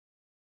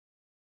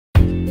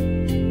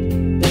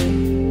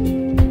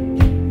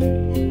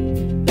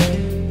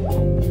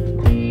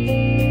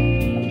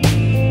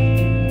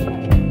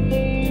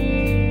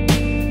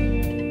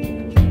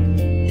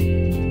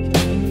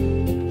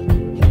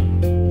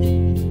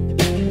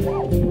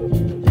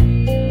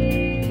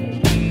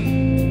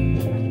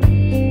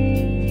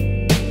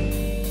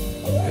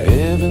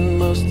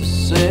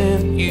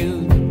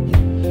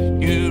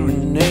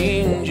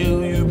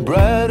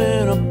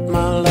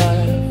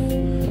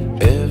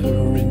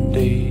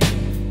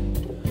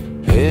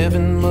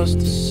Heaven must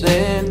have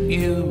sent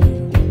you.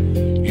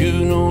 You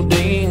know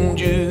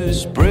danger,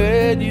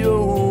 spread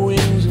your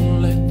wings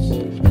and let's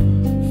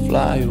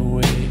fly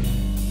away.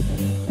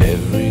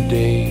 Every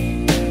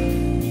day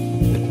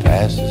that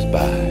passes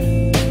by,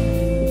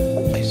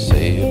 I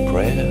say a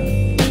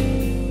prayer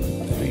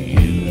for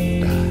you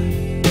and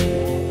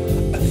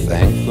I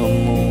thank the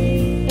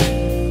moon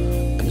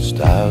and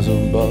stars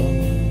above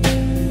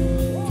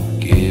for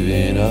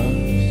giving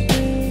us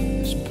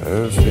this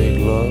perfect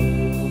love.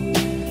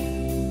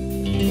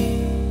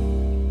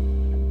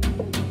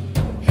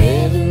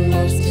 Heaven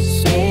must have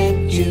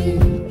sent you.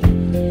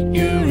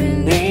 You're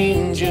an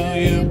angel,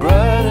 you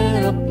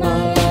brighten up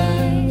my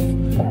life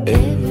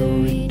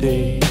every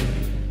day.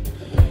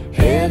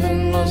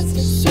 Heaven must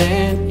have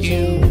sent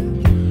you.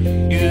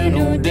 You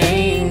know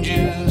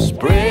danger,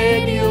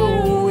 spread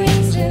your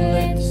wings and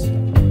let's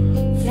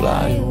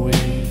fly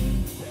away.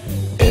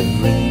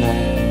 Every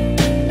night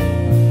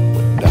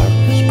when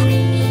darkness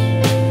creeps,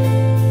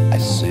 I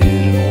sit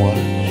and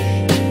watch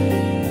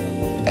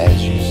as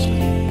you sleep.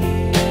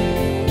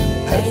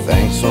 I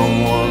thank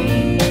someone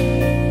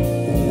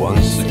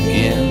once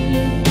again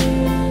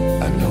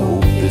and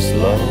hope this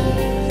love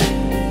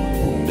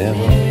will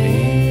never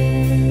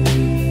end.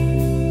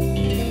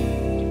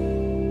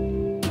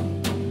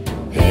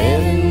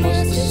 Heaven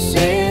must have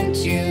sent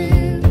you.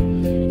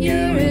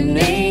 You're an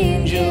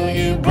angel,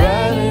 you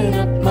brighten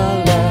up my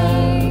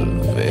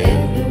life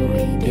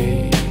every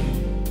day.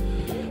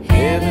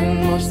 Heaven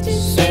must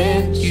have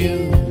sent you.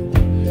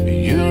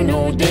 You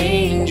know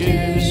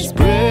danger,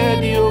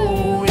 spread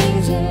your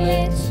wings and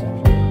let's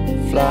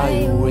fly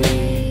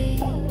away.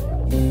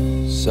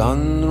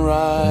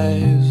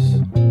 Sunrise,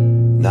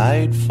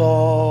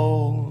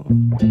 nightfall,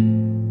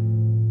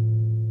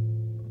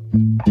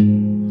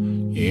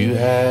 you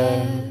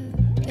have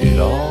it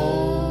all.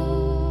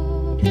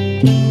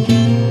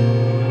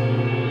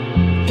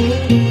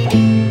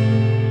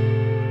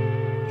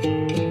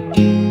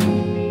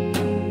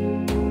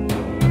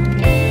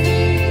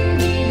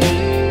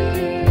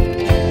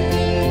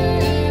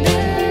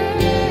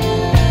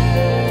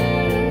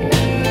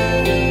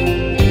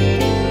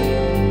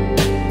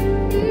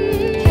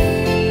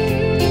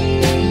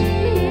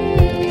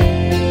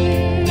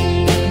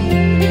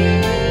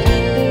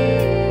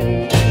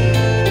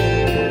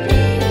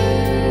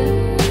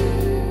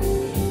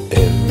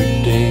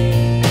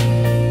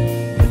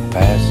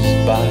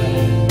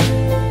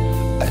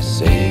 I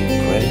say a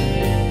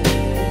prayer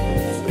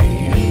for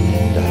you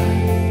and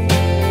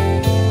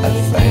I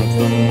thank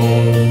the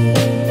moon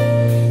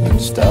and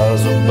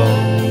stars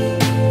above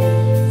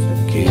for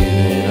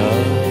giving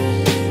us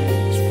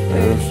this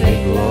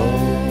perfect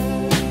love.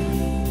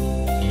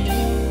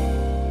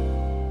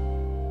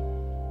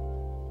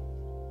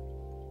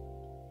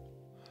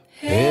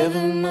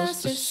 Heaven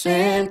must have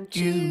sent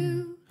you.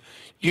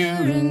 You're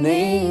an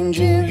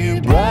angel, you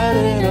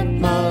brighten up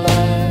my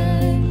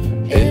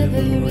life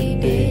every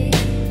day.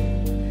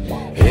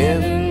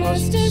 Heaven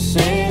must have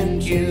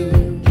sent you.